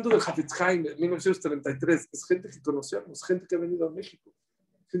estoy hablando del Hafetz Haim en 1933, es gente que conocemos, gente que ha venido a México,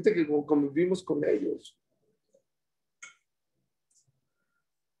 gente que convivimos con ellos.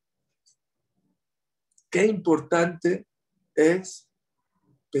 Qué importante es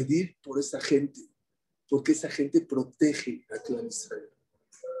pedir por esa gente, porque esa gente protege a Clan Israel.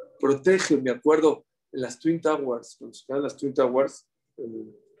 Protege, me acuerdo, en las Twin Towers, cuando se quedaron las Twin Towers,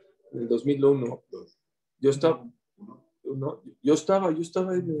 en el 2001, yo estaba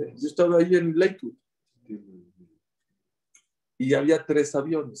ahí en Lakewood. Y había 3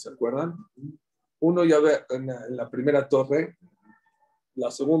 aviones, ¿se acuerdan? Uno ya ve en la primera torre,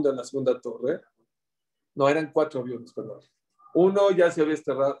 la segunda torre. No, eran 4 aviones, perdón. Uno ya se había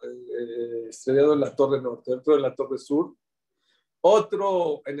estrellado en la torre norte, otro en la torre sur,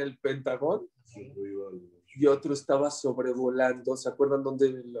 otro en el Pentagón y otro estaba sobrevolando. ¿Se acuerdan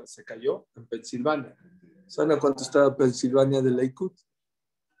dónde se cayó? En Pensilvania. ¿Saben a cuánto estaba Pensilvania de Lakewood?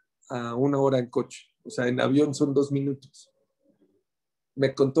 A 1 hora en coche. O sea, en avión son 2 minutos.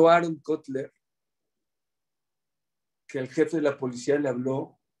 Me contó Aaron Kotler que el jefe de la policía le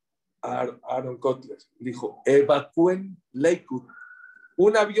habló a Aaron Kotler. Dijo, evacúen Lakewood.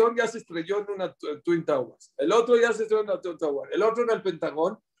 Un avión ya se estrelló en una Twin Towers. El otro ya se estrelló en una Twin Tower. El otro en el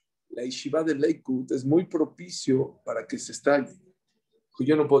Pentagón. La yeshiva de Lakewood es muy propicio para que se estalle.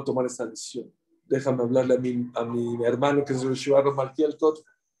 Yo no puedo tomar esa decisión. Déjame hablarle a mi hermano que es el yeshiva Ramalkiel Kotler.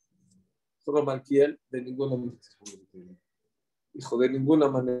 Ramalkiel, de ninguna manera. Hijo, de ninguna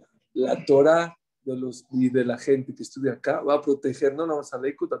manera. La Torah de la gente que estudia acá va a proteger no nada más a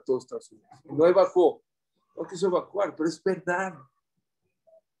Lakewood, a todos Estados Unidos. No evacuó. No quiso evacuar, pero es verdad.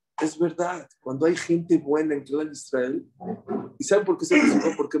 Es verdad. Cuando hay gente buena en Clan Israel, ¿y saben por qué se resultó?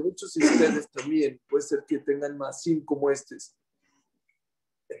 Porque muchos de ustedes también puede ser que tengan masim como estos.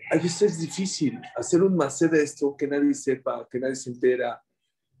 A veces es difícil hacer un masé de esto que nadie sepa, que nadie se entera,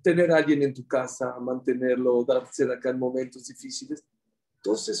 tener a alguien en tu casa, mantenerlo, darse de acá en momentos difíciles.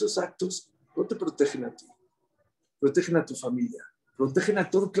 Todos esos actos no te protegen a ti, protegen a tu familia, protegen a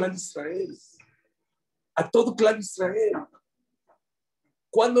todo Clan Israel, a todo Clan Israel.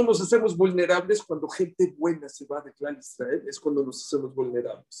 Cuando nos hacemos vulnerables, cuando gente buena se va de Clan Israel, es cuando nos hacemos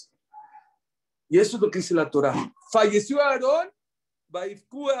vulnerables. Y eso es lo que dice la Torah. Falleció Aarón,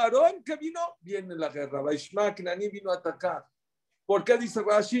 Vaifku Aarón, que vino, viene la guerra. Vaishma, Knani vino a atacar. ¿Por qué dice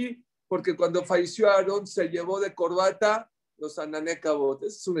Rashi? Porque cuando falleció Aarón se llevó de corbata los Ananekabot.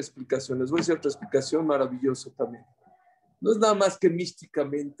 Esa es una explicación. Les voy a decir otra explicación maravillosa también. No es nada más que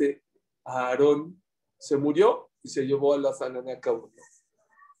místicamente Aarón se murió y se llevó a los Ananekabot.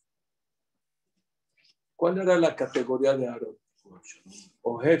 ¿Cuál era la categoría de Aarón?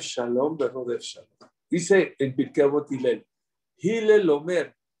 Ohev Shalom, Berodef Shalom. Dice en Pirkei Avot Hillel, Hillel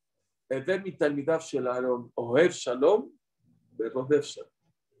Omer, Ever mitalmidav shel Aarón, Ohev Shalom, Berodev Shalom.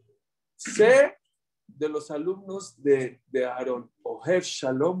 Sé de los alumnos de Aarón, Ohev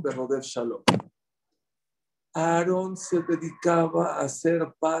Shalom, Berodev Shalom. Aarón se dedicaba a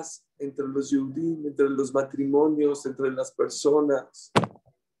hacer paz entre los Yehudim, entre los matrimonios, entre las personas.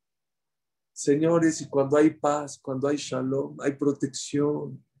 Señores, y cuando hay paz, cuando hay Shalom, hay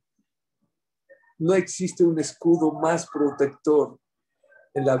protección. No existe un escudo más protector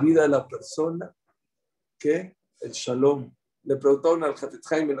en la vida de la persona que el Shalom. Le preguntaron al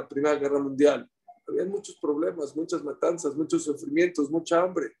Hafetz Haim en la Primera Guerra Mundial. Había muchos problemas, muchas matanzas, muchos sufrimientos, mucha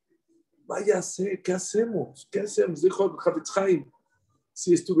hambre. Váyase, ¿qué hacemos? ¿Qué hacemos? Dijo el Hafetz Haim.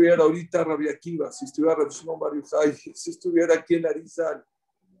 Si estuviera ahorita Rabbi Akiva, si estuviera Rabbi Shimon Bar Yochai, si estuviera aquí en Arizal,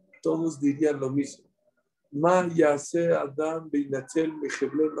 todos dirían lo mismo. Ma yase Adam beinatzel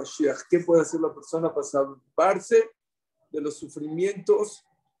mejeblel Mashiach. ¿Qué puede hacer la persona para salvarse de los sufrimientos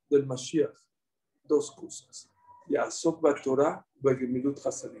del Mashiach? Dos cosas. Yasok b'Torah v'gemilut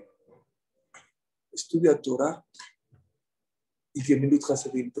chasadim. Estudia Torah y gemilut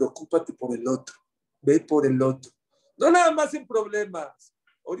chasadim. Preocúpate por el otro. Ve por el otro. No nada más en problemas.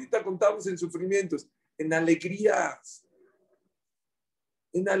 Ahorita contamos en sufrimientos, en alegrías.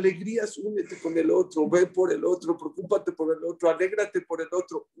 En alegrías, únete con el otro, ve por el otro, preocúpate por el otro, alégrate por el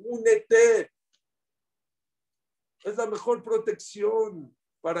otro, únete. Es la mejor protección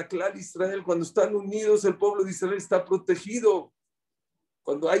para Clar Israel. Cuando están unidos, el pueblo de Israel está protegido.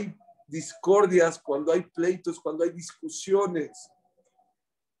 Cuando hay discordias, cuando hay pleitos, cuando hay discusiones,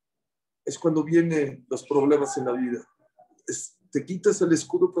 es cuando vienen los problemas en la vida. Te quitas el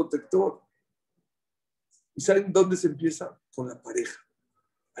escudo protector. ¿Y saben dónde se empieza? Con la pareja.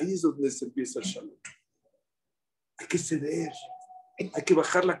 Ahí es donde se empieza el Shalom. Hay que ceder, hay que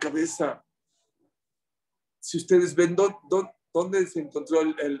bajar la cabeza. Si ustedes ven dónde se encontró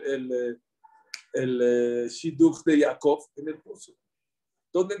el Shidduch de Jacob, en el pozo.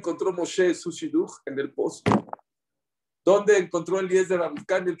 ¿Dónde encontró Moshe su Shidduch? En el pozo. ¿Dónde encontró Eliezer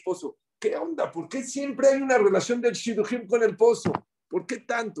Rabivka? En el pozo. ¿Qué onda? ¿Por qué siempre hay una relación del Shidduchim con el pozo? ¿Por qué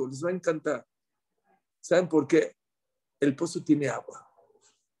tanto? Les va a encantar. ¿Saben por qué? El pozo tiene agua.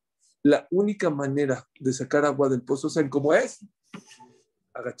 La única manera de sacar agua del pozo, ¿saben cómo es?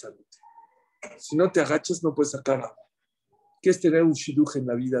 Agachándote. Si no te agachas, no puedes sacar agua. ¿Quieres tener un shidduch en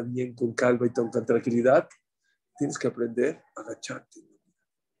la vida bien, con calma y con tranquilidad? Tienes que aprender a agacharte,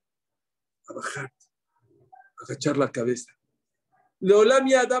 a bajarte, a agachar la cabeza.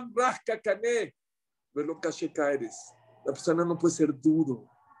 Leolami Adam Rajka Kané, verlo Kasheka eres. La persona no puede ser duro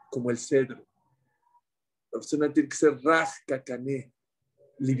como el cedro. La persona tiene que ser Rajka Kané,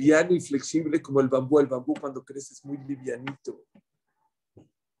 liviano y flexible como el bambú. El bambú cuando crece es muy livianito.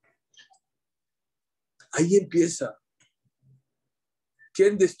 Ahí empieza.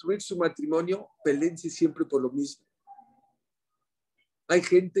 ¿Quieren destruir su matrimonio? Peleense siempre por lo mismo. Hay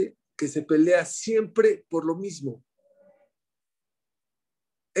gente que se pelea siempre por lo mismo.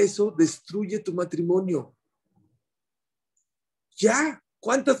 Eso destruye tu matrimonio. Ya,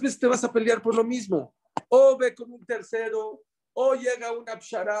 ¿cuántas veces te vas a pelear por lo mismo? O ve con un tercero, o llega una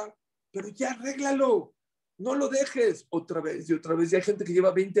pshara, pero ya arréglalo. No lo dejes otra vez y otra vez. Y hay gente que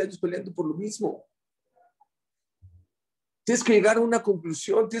lleva 20 años peleando por lo mismo. Tienes que llegar a una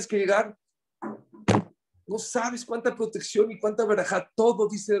conclusión, tienes que llegar. No sabes cuánta protección y cuánta verajá. Todo,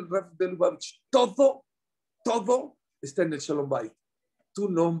 dice el Raf de Lubavitch, todo está en el Shalom Bayit. Tu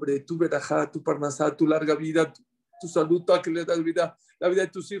nombre, tu verajá, tu parnasá, tu larga vida, tu salud, tu que le da vida, la vida de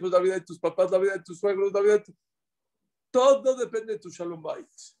tus hijos, la vida de tus papás, la vida de tus suegros, la vida de todo depende de tu Shalom Bayit.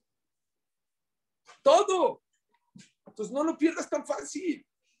 Todo. Entonces no lo pierdas tan fácil.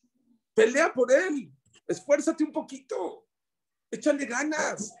 Pelea por él. Esfuérzate un poquito. Échale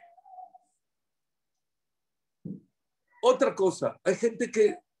ganas. Otra cosa, hay gente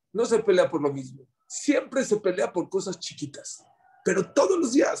que no se pelea por lo mismo. Siempre se pelea por cosas chiquitas. Pero todos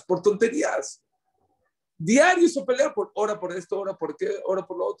los días, por tonterías. Diario se pelea por hora por esto, hora por qué, hora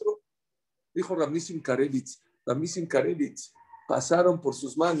por lo otro. Dijo Ramnisim Karelitz. Ramnisim Karelitz pasaron por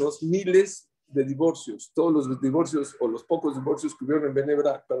sus manos miles de divorcios. Todos los divorcios o los pocos divorcios que hubieron en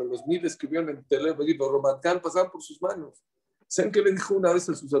Benebra, pero los miles que hubieron en Tel Aviv o Ramat Gan pasaron por sus manos. ¿Saben qué le dijo una vez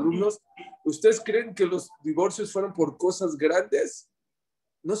a sus alumnos? ¿Ustedes creen que los divorcios fueron por cosas grandes?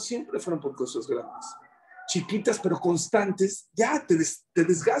 No siempre fueron por cosas grandes. Chiquitas pero constantes, ya te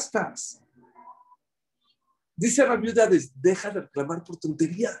desgastas. Dice Rabbi Yehuda, deja de reclamar por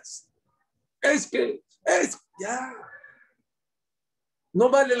tonterías. Ya. No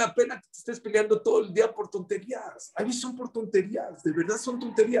vale la pena que te estés peleando todo el día por tonterías. A veces son por tonterías, de verdad son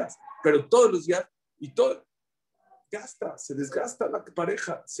tonterías. Pero todos los días y todo. gasta, se desgasta la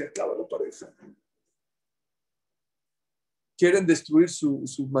pareja, se acaba la pareja. ¿Quieren destruir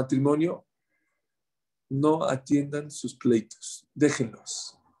su matrimonio? No atiendan sus pleitos,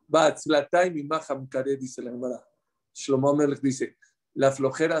 déjenlos. Dice la Gemara. Shlomo Amelech dice, la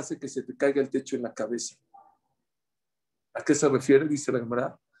flojera hace que se te caiga el techo en la cabeza. ¿A qué se refiere? Dice la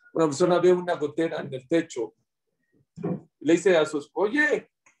Gemara. Una persona ve una gotera en el techo y le dice a su esposo,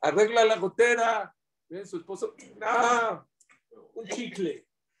 oye, arregla la gotera. ¿Ven? Su esposo, no, un chicle.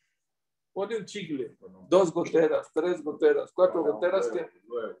 Pone un chicle, 2 goteras, 3 goteras, 4 goteras que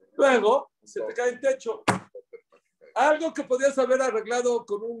luego se te cae el techo. Algo que podías haber arreglado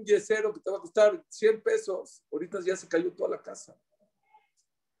con un yesero que te va a costar 100 pesos, ahorita ya se cayó toda la casa.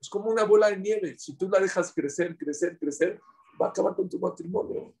 Es como una bola de nieve. Si tú la dejas crecer, va a acabar con tu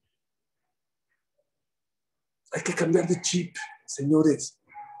matrimonio. Hay que cambiar de chip, señores.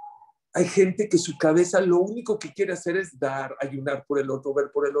 Hay gente que su cabeza lo único que quiere hacer es dar, ayunar por el otro, ver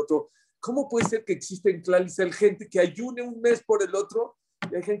por el otro. ¿Cómo puede ser que existe en Clalisel gente que ayune un mes por el otro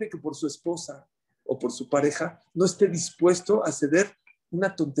y hay gente que por su esposa o por su pareja no esté dispuesto a ceder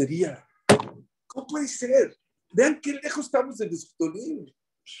una tontería? ¿Cómo puede ser? Vean qué lejos estamos del Neftalí.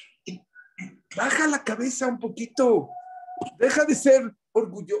 Baja la cabeza un poquito. Deja de ser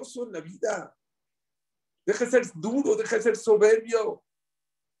orgulloso en la vida. Deja de ser duro, deja de ser soberbio.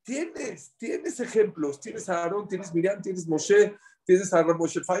 Tienes ejemplos. Tienes a Aarón, tienes Miriam, tienes Moshe, tienes a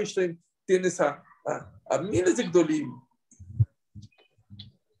Moshe Feinstein, tienes a miles de Gdolim.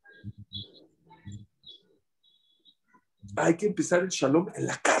 Hay que empezar el shalom en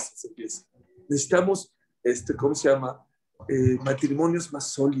la casa. Se empieza. Necesitamos, ¿cómo se llama? Matrimonios más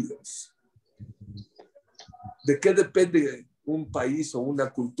sólidos. ¿De qué depende un país o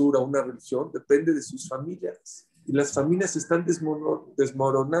una cultura o una religión? Depende de sus familias. Y las familias se están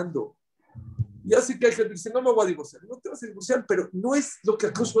desmoronando. Ya sé que hay gente que dice, no me voy a divorciar. No te vas a divorciar, pero no es lo que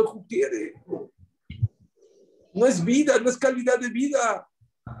Akash quiere. No es vida, no es calidad de vida.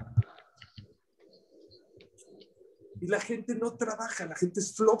 Y la gente no trabaja, la gente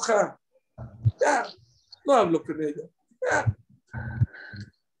es floja. Ya, no hablo con ella. Ya.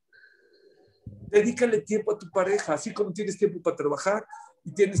 Dedícale tiempo a tu pareja, así como tienes tiempo para trabajar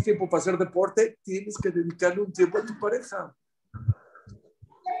y tienes tiempo para hacer deporte, tienes que dedicarle un tiempo a tu pareja.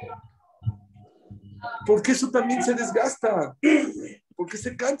 Porque eso también se desgasta, porque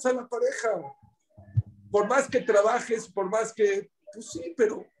se cansa la pareja. Por más que trabajes, por más que, pues sí,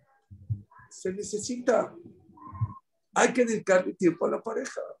 pero se necesita. Hay que dedicarle tiempo a la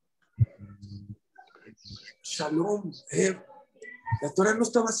pareja. Shalom, la Torah no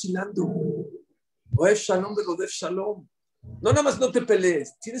está vacilando. Oef Shalom, Berodef Shalom. No nada más no te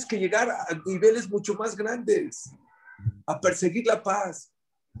pelees, tienes que llegar a niveles mucho más grandes, a perseguir la paz,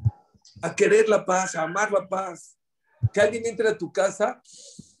 a querer la paz, a amar la paz. Que alguien entre a tu casa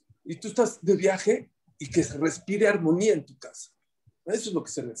y tú estás de viaje y que se respire armonía en tu casa. Eso es lo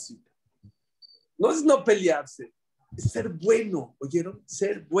que se necesita. No es no pelearse, es ser bueno, ¿oyeron?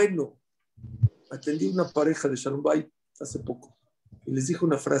 Ser bueno. Atendí una pareja de Shalom Bay hace poco y les dije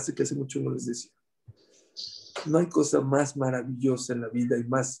una frase que hace mucho no les decía. No hay cosa más maravillosa en la vida y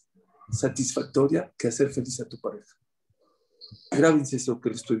más satisfactoria que hacer feliz a tu pareja. Grábense eso que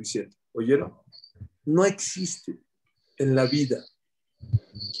les estoy diciendo. ¿Oyeron? No existe en la vida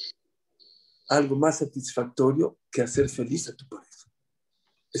algo más satisfactorio que hacer feliz a tu pareja.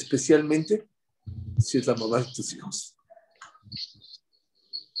 Especialmente si es la mamá de tus hijos.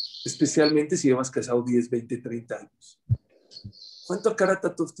 Especialmente si llevas casado 10, 20, 30 años. ¿Cuánto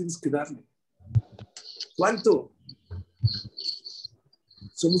karatatos tienes que darle? ¿Cuánto?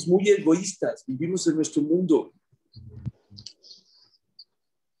 Somos muy egoístas, vivimos en nuestro mundo.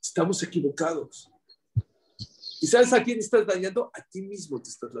 Estamos equivocados. ¿Y sabes a quién estás dañando? A ti mismo te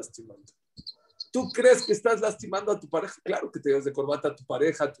estás lastimando. ¿Tú crees que estás lastimando a tu pareja? Claro que te llevas de corbata a tu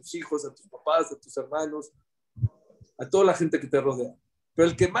pareja, a tus hijos, a tus papás, a tus hermanos, a toda la gente que te rodea. Pero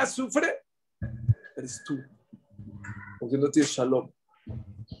el que más sufre eres tú, porque no tienes shalom.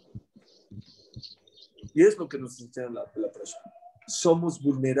 Y es lo que nos enseña la persona. Somos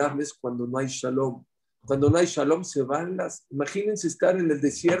vulnerables cuando no hay shalom. Cuando no hay shalom se van las... Imagínense estar en el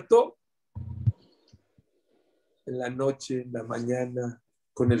desierto en la noche, en la mañana,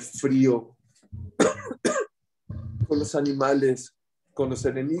 con el frío, con los animales, con los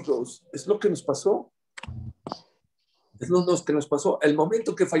enemigos. Es lo que nos pasó. Es lo que nos pasó. El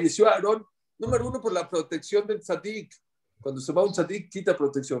momento que falleció Aarón, número 1, por la protección del tzadik. Cuando se va un tzadik, quita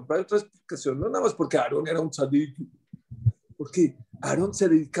protección. Pero hay otra explicación. No nada más porque Aarón era un tzadik. Porque Aarón se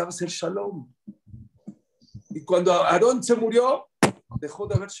dedicaba a hacer shalom. Y cuando Aarón se murió, dejó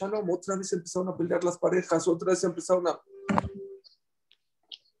de haber shalom, otra vez empezaron a pelear las parejas, otra vez empezaron a...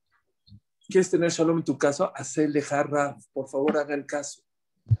 ¿Quieres tener shalom en tu casa? Hacerle jarra, por favor hagan caso.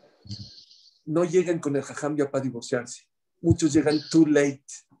 No lleguen con el jajam ya para divorciarse. Muchos llegan too late,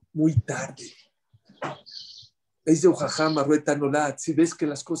 muy tarde. Es de un jajam, arrueta nolat. Si ves que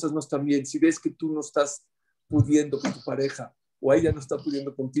las cosas no están bien, si ves que tú no estás pudiendo con tu pareja, o ella no está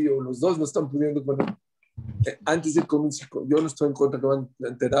pudiendo contigo, o los dos no están pudiendo con él. Antes de ir con un psicólogo, yo no estoy en contra que van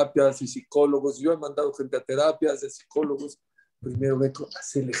en terapias y psicólogos, yo he mandado gente a terapias de psicólogos. Primero ve con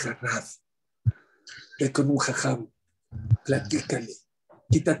hacerle jarrad, ve con un jajam, platícale,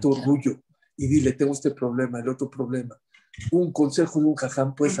 quita tu orgullo y dile, tengo este problema, el otro problema. Un consejo de un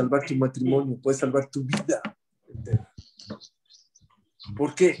jajam puede salvar tu matrimonio, puede salvar tu vida entera.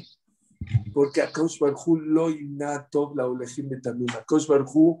 ¿Por qué? Porque Akadosh Baruj Hu lo innato la olejim betamim. Akadosh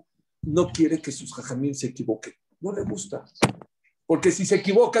Baruj Hu no quiere que sus jajamín se equivoquen. No le gusta. Porque si se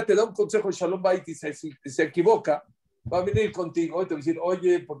equivoca, te da un consejo de Shalom Bait y si se equivoca, va a venir contigo y te va a decir,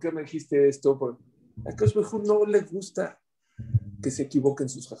 oye, ¿por qué me dijiste esto? A Akadosh Baruj Hu no le gusta que se equivoquen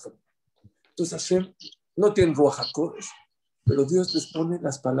sus jajamín. Entonces Hashem no tiene Ruach HaKodesh, pero Dios les pone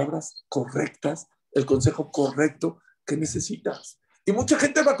las palabras correctas, el consejo correcto que necesitas. Y mucha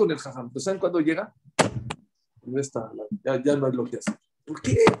gente va con el jajam. ¿Pero saben cuándo llega? No está, ya no hay lo que hacer. ¿Por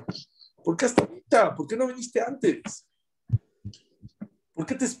qué? ¿Por qué hasta ahorita? ¿Por qué no viniste antes? ¿Por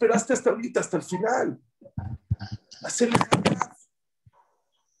qué te esperaste hasta ahorita, hasta el final? Hacerle jajam.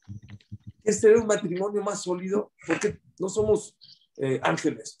 ¿Quieres tener un matrimonio más sólido? Porque no somos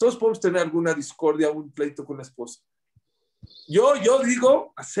ángeles. Todos podemos tener alguna discordia, un pleito con la esposa. Yo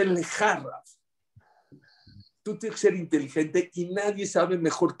digo hacerle jarras. Tú tienes que ser inteligente y nadie sabe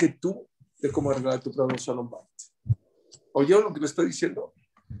mejor que tú de cómo arreglar tu problema Shalom Bait. ¿Oyó lo que le estoy diciendo?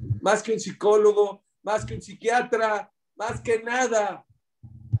 Más que un psicólogo, más que un psiquiatra, más que nada,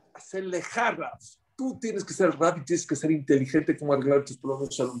 hacerle jarras. Tú tienes que ser rápido, tienes que ser inteligente cómo arreglar tus problemas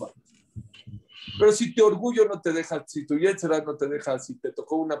Shalom Bait. Pero si tu orgullo no te deja, si tu yetzerá no te deja, si te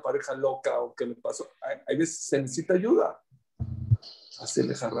tocó una pareja loca o qué le pasó, hay veces se necesita ayuda.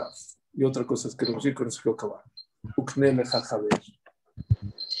 Hacerle jarras. Y otra cosa es que los ricos no se quiero acabar. Uknele jajaber.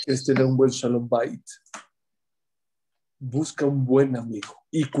 Es tener un buen Shalom Bait. Busca un buen amigo.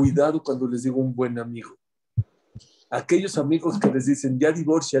 Y cuidado cuando les digo un buen amigo. Aquellos amigos que les dicen, ya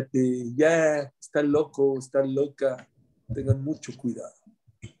divórciate, ya está loco, está loca, tengan mucho cuidado.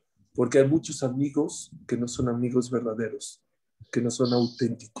 Porque hay muchos amigos que no son amigos verdaderos, que no son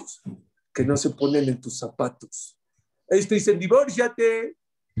auténticos, que no se ponen en tus zapatos. Ellos te dicen, divórciate.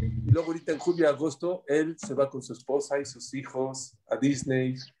 Y luego ahorita en julio y agosto, él se va con su esposa y sus hijos a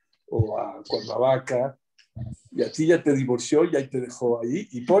Disney o a Cuernavaca. Y a ti ya te divorció y ahí te dejó ahí.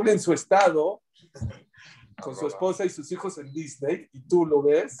 Y pone en su estado con su esposa y sus hijos en Disney y tú lo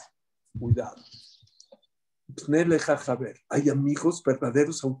ves. Cuidado. Hay amigos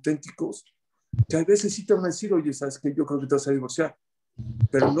verdaderos, auténticos, que a veces sí te van a decir, oye, ¿sabes qué? Yo creo que te vas a divorciar.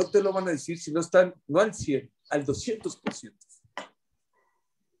 Pero no te lo van a decir si no están, no al 100, al 200%.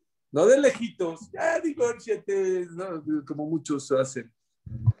 No de lejitos, ya divórciate, no, como muchos hacen.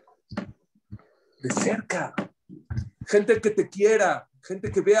 De cerca. Gente que te quiera, gente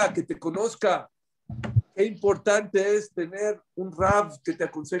que vea, que te conozca. Qué importante es tener un rab que te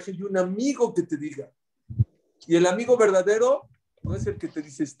aconseje y un amigo que te diga. Y el amigo verdadero no es el que te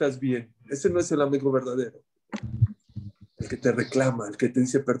dice estás bien. Ese no es el amigo verdadero. El que te reclama, el que te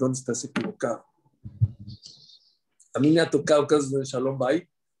dice perdón, estás equivocado. A mí me ha tocado casos en Shalom Bait.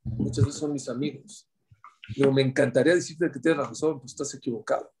 Muchas veces son mis amigos. Pero me encantaría decirte que tienes razón, pues estás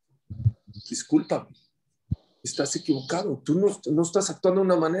equivocado. Discúlpame. Estás equivocado. Tú no estás actuando de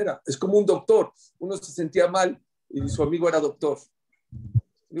una manera. Es como un doctor. Uno se sentía mal y su amigo era doctor.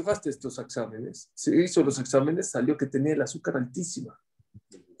 Dijo, hazte estos exámenes. Se hizo los exámenes, salió que tenía el azúcar altísima.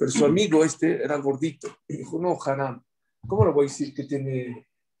 Pero su amigo era gordito. Y dijo, no, haram. ¿Cómo le voy a decir que tiene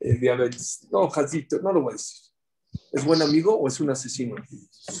diabetes? No, Jazito, no lo voy a decir. ¿Es buen amigo o es un asesino?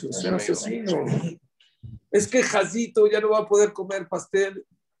 Es un asesino. Es que Jazito ya no va a poder comer pastel.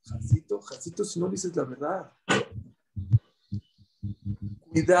 Jazito, si no dices la verdad.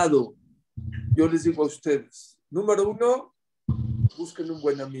 Cuidado. Yo les digo a ustedes, número 1, busquen un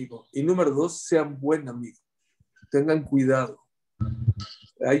buen amigo. Y número 2, sean buen amigo. Tengan cuidado.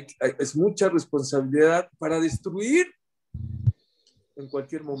 Es mucha responsabilidad para destruir en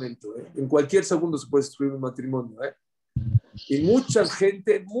cualquier momento. En cualquier segundo se puede destruir un matrimonio. Y mucha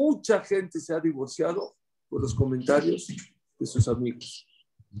gente se ha divorciado por los comentarios de sus amigos.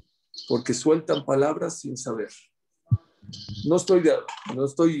 Porque sueltan palabras sin saber. No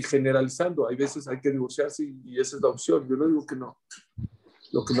estoy generalizando. Hay veces hay que divorciarse y esa es la opción. Yo no digo que no.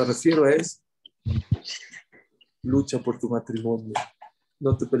 Lo que me refiero es lucha por tu matrimonio.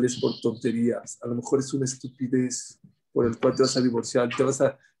 No te pelees por tonterías. A lo mejor es una estupidez por el cual te vas a divorciar. Te vas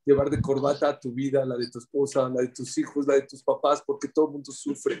a llevar de corbata a tu vida, la de tu esposa, la de tus hijos, la de tus papás, porque todo el mundo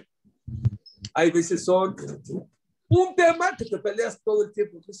sufre. Hay veces son un tema que te peleas todo el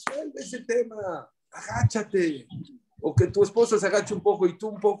tiempo. Resuelve ese tema. Agáchate. O que tu esposa se agache un poco y tú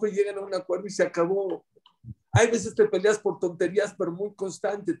un poco y llegan a un acuerdo y se acabó. Hay veces te peleas por tonterías, pero muy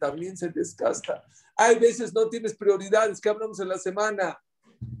constante, también se desgasta. Hay veces no tienes prioridades, que hablamos en la semana.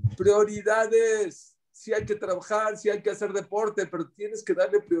 Prioridades. Sí hay que trabajar, sí hay que hacer deporte, pero tienes que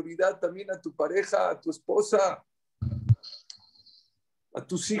darle prioridad también a tu pareja, a tu esposa, a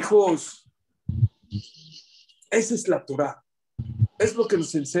tus hijos. Esa es la Torah. Es lo que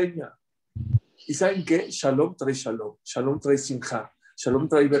nos enseña. ¿Y saben qué? Shalom trae shalom. Shalom trae simja. Shalom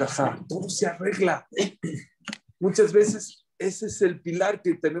trae verajá. Todo se arregla. Muchas veces ese es el pilar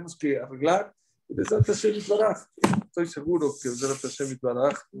que tenemos que arreglar. Estoy seguro que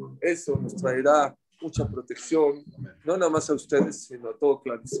eso nos traerá mucha protección, no nada más a ustedes, sino a todo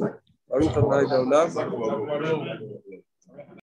clarísimo.